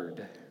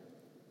Lord.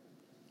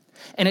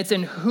 And it's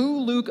in who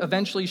Luke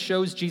eventually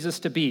shows Jesus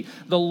to be,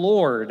 the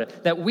Lord,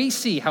 that we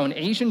see how an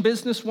Asian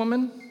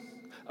businesswoman,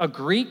 a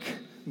Greek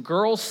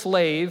girl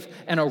slave,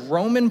 and a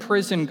Roman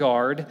prison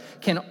guard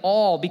can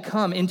all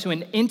become into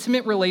an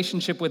intimate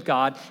relationship with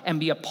God and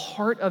be a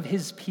part of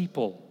his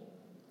people.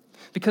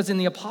 Because in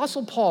the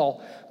Apostle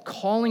Paul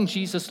calling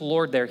Jesus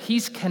Lord there,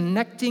 he's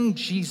connecting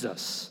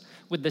Jesus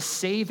with the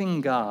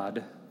saving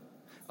God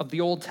of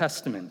the Old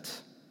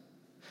Testament,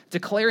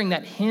 declaring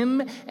that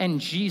him and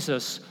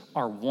Jesus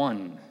are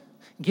one,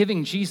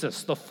 giving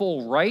Jesus the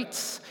full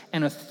rights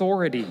and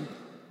authority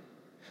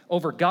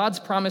over God's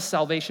promised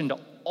salvation to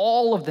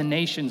all of the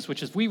nations,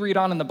 which as we read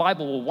on in the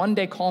Bible will one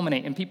day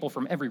culminate in people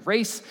from every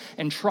race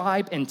and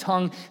tribe and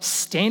tongue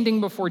standing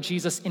before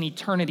Jesus in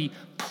eternity,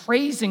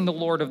 praising the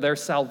Lord of their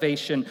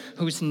salvation,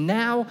 who's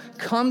now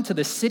come to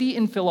the city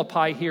in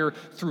Philippi here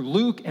through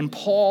Luke and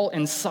Paul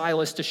and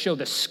Silas to show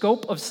the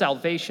scope of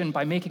salvation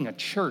by making a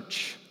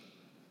church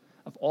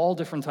of all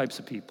different types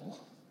of people.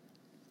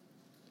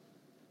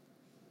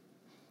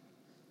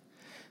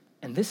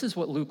 And this is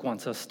what Luke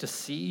wants us to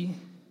see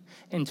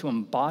and to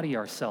embody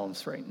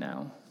ourselves right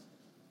now.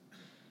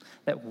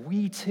 That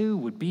we too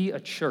would be a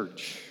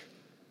church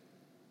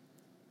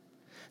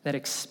that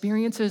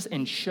experiences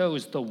and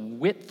shows the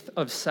width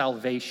of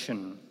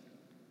salvation.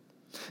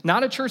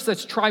 Not a church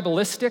that's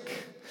tribalistic,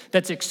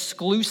 that's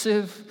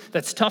exclusive,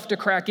 that's tough to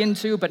crack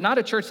into, but not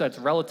a church that's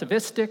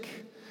relativistic,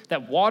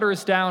 that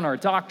waters down our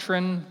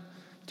doctrine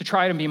to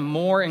try to be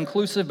more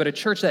inclusive, but a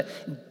church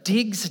that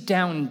digs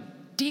down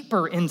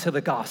deeper into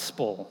the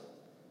gospel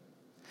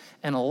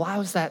and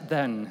allows that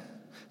then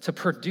to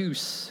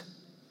produce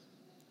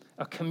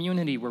a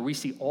community where we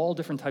see all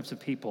different types of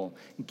people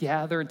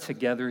gathered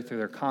together through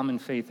their common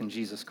faith in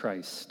Jesus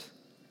Christ.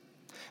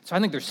 So I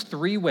think there's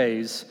three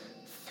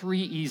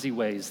easy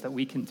ways that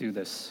we can do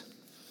this.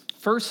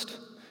 First,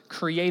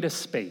 create a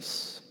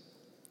space.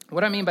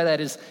 What I mean by that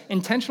is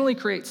intentionally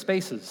create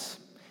spaces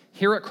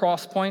here at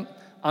Crosspoint,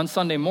 on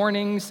Sunday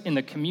mornings, in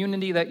the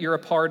community that you're a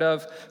part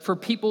of, for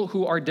people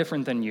who are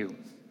different than you.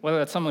 Whether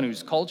that's someone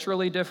who's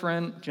culturally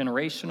different,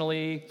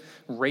 generationally,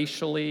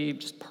 racially,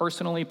 just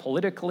personally,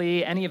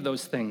 politically, any of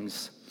those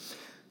things.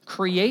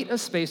 Create a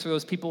space for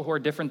those people who are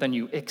different than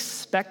you.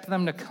 Expect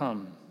them to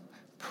come.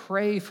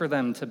 Pray for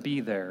them to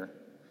be there,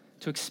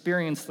 to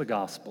experience the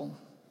gospel.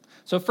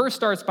 So first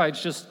starts by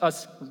just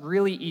us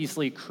really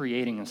easily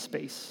creating a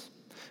space.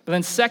 But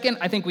then second,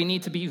 I think we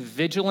need to be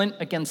vigilant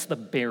against the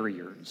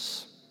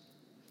barriers.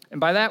 And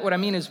by that, what I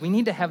mean is we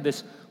need to have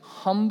this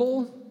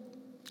humble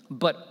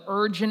but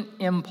urgent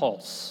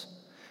impulse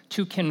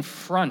to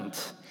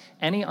confront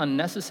any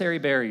unnecessary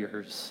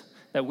barriers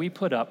that we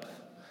put up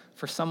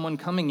for someone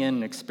coming in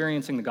and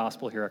experiencing the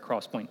gospel here at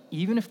Crosspoint,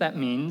 even if that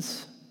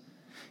means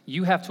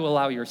you have to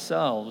allow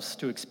yourselves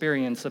to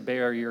experience a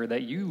barrier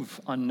that you've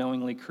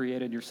unknowingly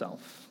created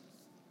yourself.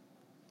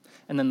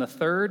 And then the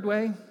third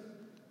way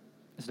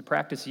is to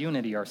practice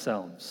unity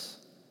ourselves.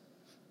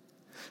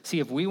 See,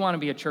 if we want to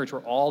be a church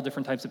where all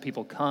different types of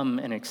people come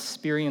and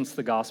experience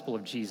the gospel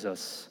of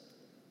Jesus,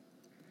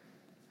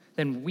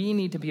 then we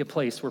need to be a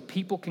place where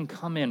people can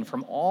come in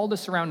from all the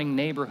surrounding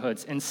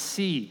neighborhoods and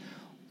see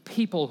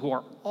people who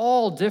are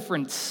all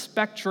different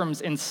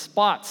spectrums and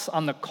spots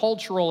on the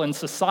cultural and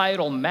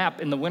societal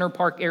map in the Winter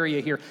Park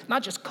area here,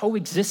 not just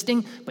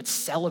coexisting, but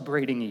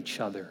celebrating each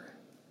other.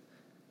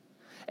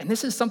 And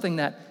this is something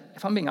that,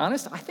 if I'm being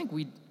honest, I think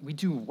we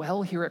do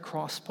well here at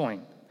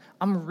Crosspoint.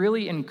 I'm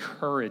really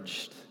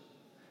encouraged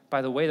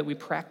by the way that we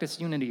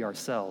practice unity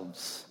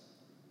ourselves.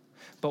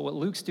 But what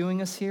Luke's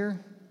doing us here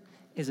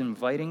is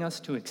inviting us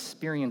to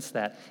experience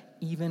that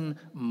even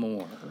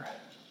more.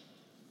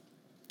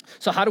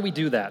 So how do we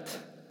do that?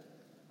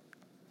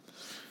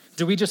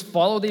 Do we just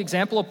follow the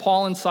example of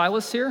Paul and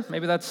Silas here?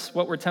 Maybe that's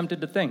what we're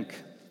tempted to think.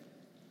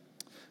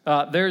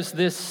 There's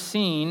this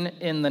scene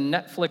in the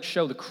Netflix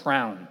show The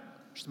Crown,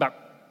 which is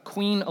about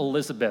Queen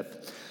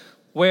Elizabeth,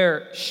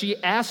 where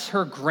she asks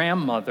her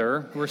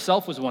grandmother, who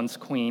herself was once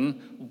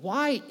queen,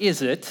 why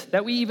is it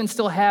that we even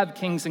still have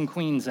kings and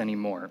queens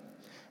anymore?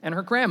 And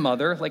her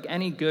grandmother, like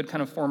any good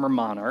kind of former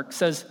monarch,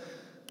 says,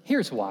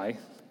 here's why.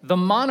 The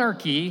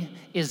monarchy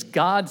is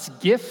God's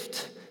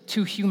gift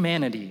to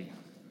humanity.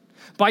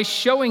 By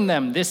showing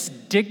them this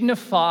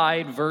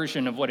dignified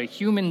version of what a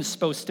human's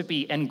supposed to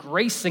be and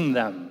gracing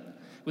them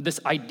with this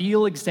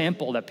ideal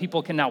example that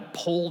people can now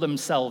pull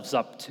themselves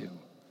up to.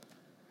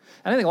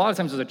 And I think a lot of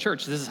times as a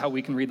church, this is how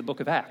we can read the book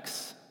of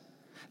Acts.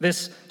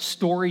 This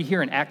story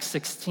here in Acts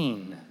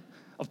 16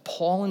 of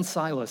Paul and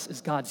Silas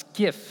is God's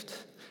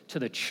gift to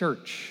the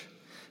church,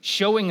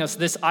 showing us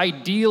this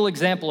ideal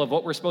example of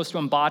what we're supposed to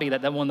embody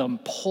that then we'll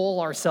pull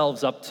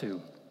ourselves up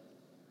to.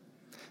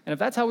 And if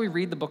that's how we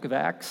read the book of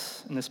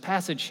Acts, in this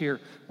passage here,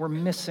 we're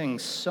missing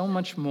so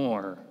much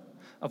more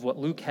of what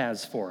Luke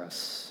has for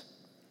us.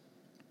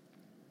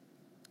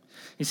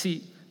 You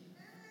see,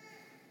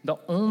 the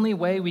only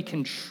way we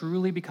can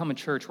truly become a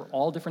church where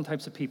all different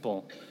types of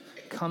people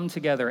come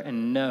together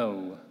and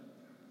know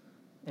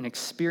and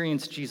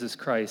experience Jesus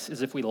Christ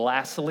is if we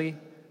lastly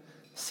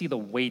see the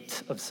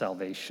weight of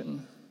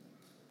salvation.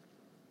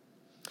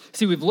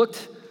 See,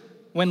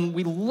 when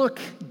we look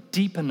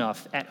deep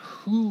enough at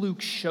who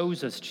Luke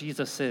shows us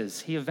Jesus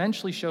is, he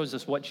eventually shows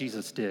us what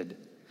Jesus did.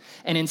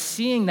 And in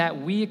seeing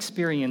that, we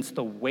experience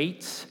the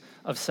weight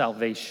of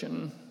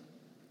salvation.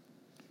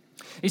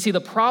 You see, the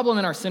problem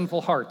in our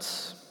sinful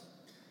hearts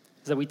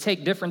is that we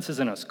take differences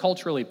in us,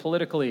 culturally,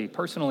 politically,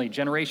 personally,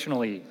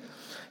 generationally,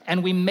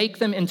 and we make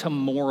them into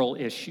moral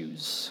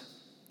issues.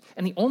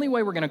 And the only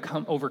way we're going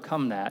to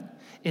overcome that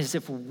is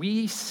if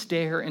we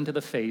stare into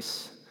the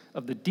face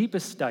of the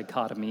deepest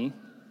dichotomy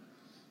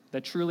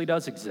that truly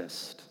does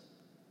exist,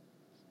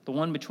 the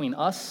one between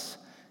us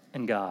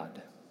and God.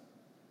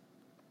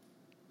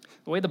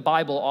 The way the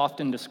Bible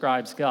often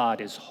describes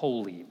God is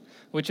holy,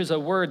 which is a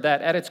word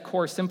that at its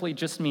core simply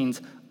just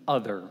means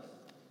other.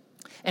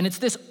 And it's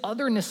this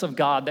otherness of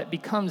God that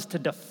becomes to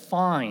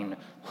define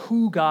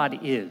who God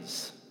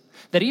is.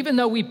 That even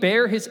though we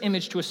bear his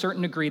image to a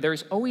certain degree,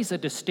 there's always a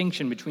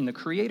distinction between the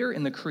creator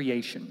and the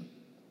creation,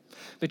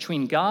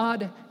 between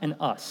God and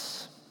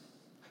us.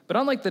 But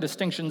unlike the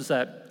distinctions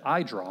that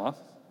I draw,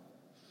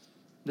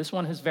 this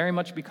one has very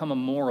much become a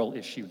moral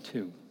issue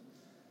too.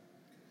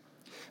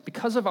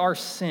 Because of our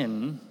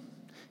sin,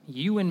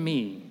 you and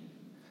me,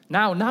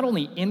 now not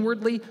only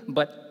inwardly,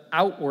 but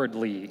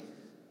outwardly,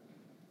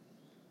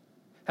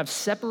 have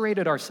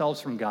separated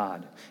ourselves from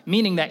God,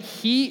 meaning that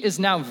he is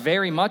now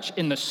very much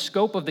in the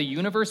scope of the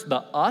universe, the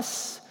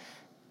us,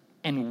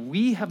 and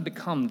we have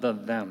become the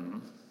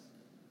them.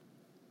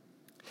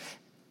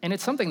 And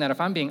it's something that,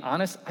 if I'm being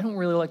honest, I don't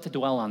really like to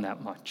dwell on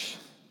that much.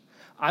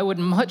 I would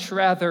much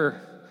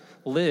rather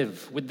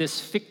live with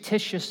this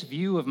fictitious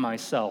view of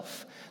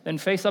myself than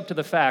face up to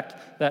the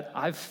fact that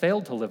I've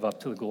failed to live up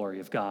to the glory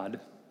of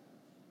God,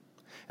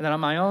 and that on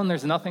my own,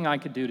 there's nothing I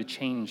could do to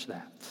change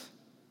that.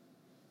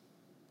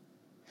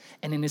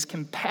 And in his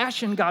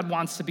compassion, God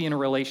wants to be in a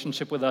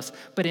relationship with us,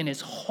 but in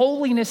his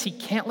holiness, he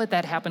can't let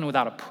that happen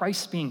without a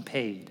price being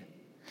paid.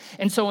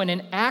 And so in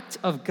an act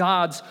of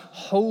God's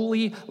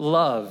holy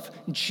love,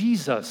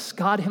 Jesus,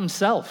 God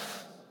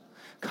himself,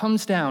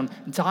 comes down,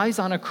 dies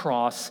on a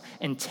cross,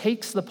 and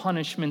takes the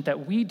punishment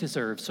that we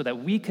deserve so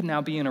that we can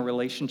now be in a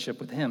relationship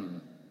with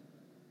him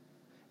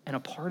and a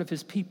part of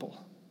his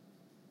people.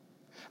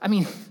 I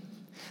mean,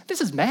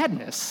 this is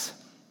madness.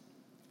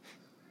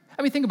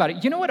 I mean, think about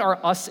it. You know what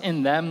our us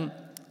and them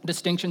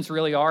distinctions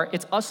really are?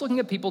 It's us looking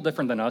at people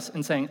different than us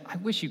and saying, I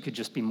wish you could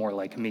just be more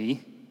like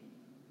me.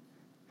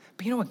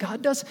 But you know what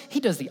God does? He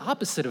does the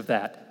opposite of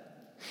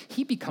that.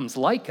 He becomes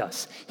like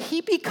us. He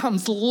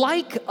becomes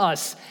like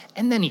us,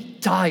 and then he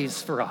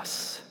dies for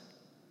us.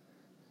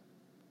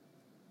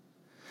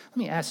 Let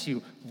me ask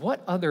you,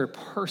 what other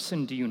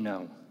person do you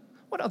know?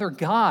 What other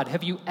God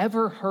have you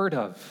ever heard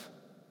of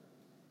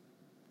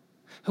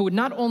who would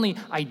not only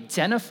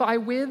identify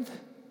with,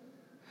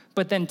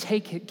 but then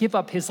give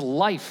up his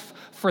life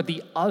for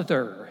the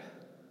other?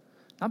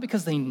 Not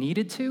because they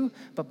needed to,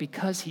 but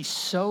because he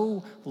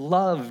so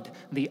loved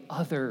the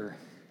other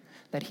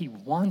that he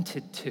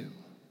wanted to.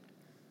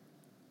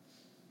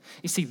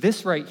 You see,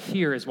 this right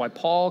here is why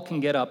Paul can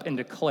get up and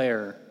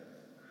declare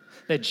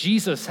that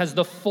Jesus has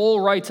the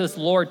full rights as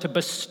Lord to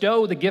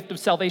bestow the gift of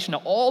salvation to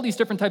all these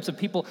different types of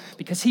people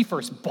because he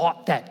first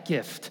bought that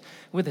gift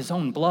with his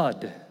own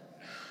blood.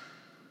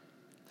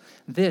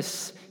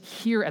 This,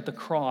 here at the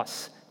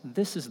cross,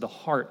 this is the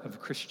heart of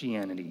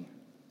Christianity.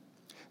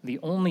 The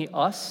only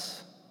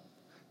us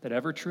that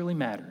ever truly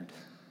mattered,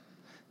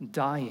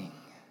 dying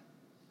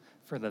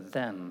for the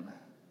them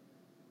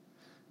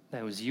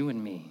that was you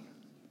and me.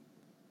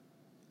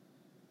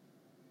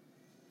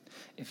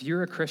 If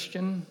you're a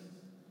Christian,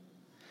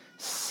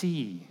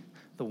 see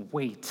the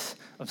weight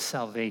of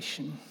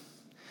salvation.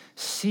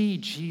 See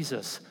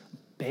Jesus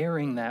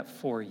bearing that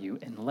for you,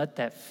 and let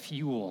that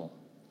fuel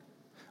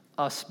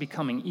us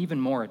becoming even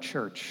more a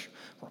church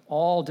where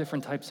all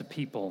different types of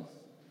people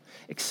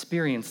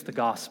experience the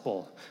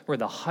gospel, where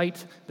the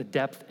height, the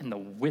depth, and the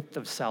width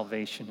of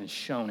salvation is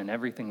shown in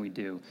everything we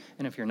do.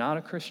 And if you're not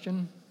a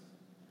Christian,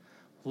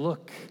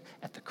 look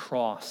at the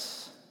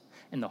cross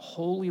and the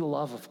holy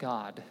love of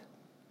God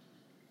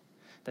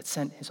that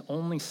sent his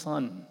only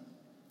son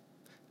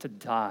to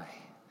die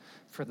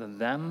for the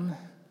them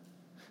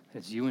that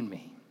is you and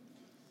me.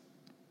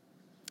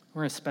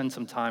 We're going to spend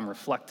some time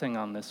reflecting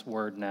on this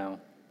word now,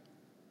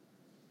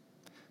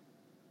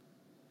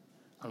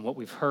 on what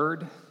we've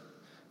heard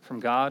from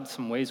God,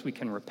 some ways we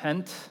can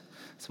repent,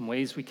 some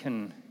ways we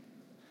can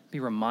be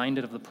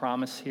reminded of the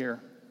promise here.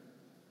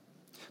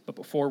 But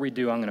before we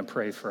do, I'm going to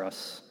pray for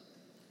us.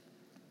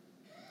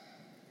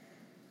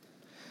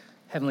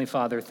 Heavenly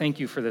Father, thank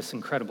you for this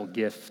incredible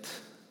gift.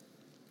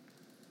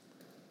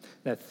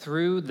 that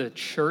through the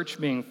church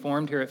being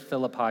formed here at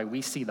Philippi,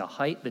 we see the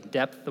height, the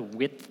depth, the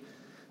width,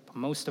 but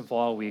most of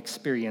all, we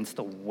experience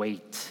the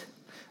weight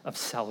of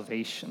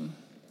salvation.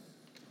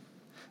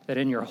 That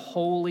in your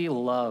holy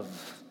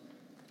love,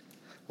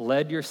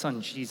 led your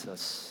son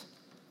Jesus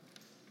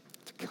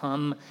to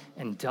come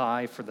and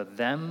die for the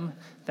them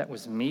that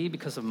was me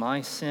because of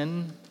my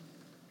sin.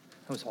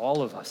 That was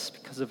all of us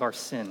because of our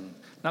sin.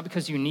 Not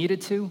because you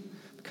needed to,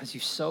 because you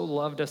so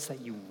loved us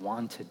that you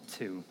wanted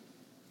to.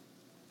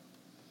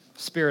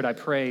 Spirit, I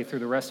pray through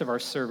the rest of our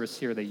service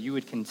here that you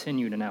would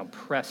continue to now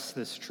press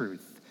this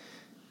truth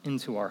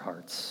into our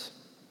hearts.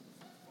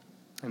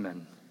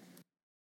 Amen.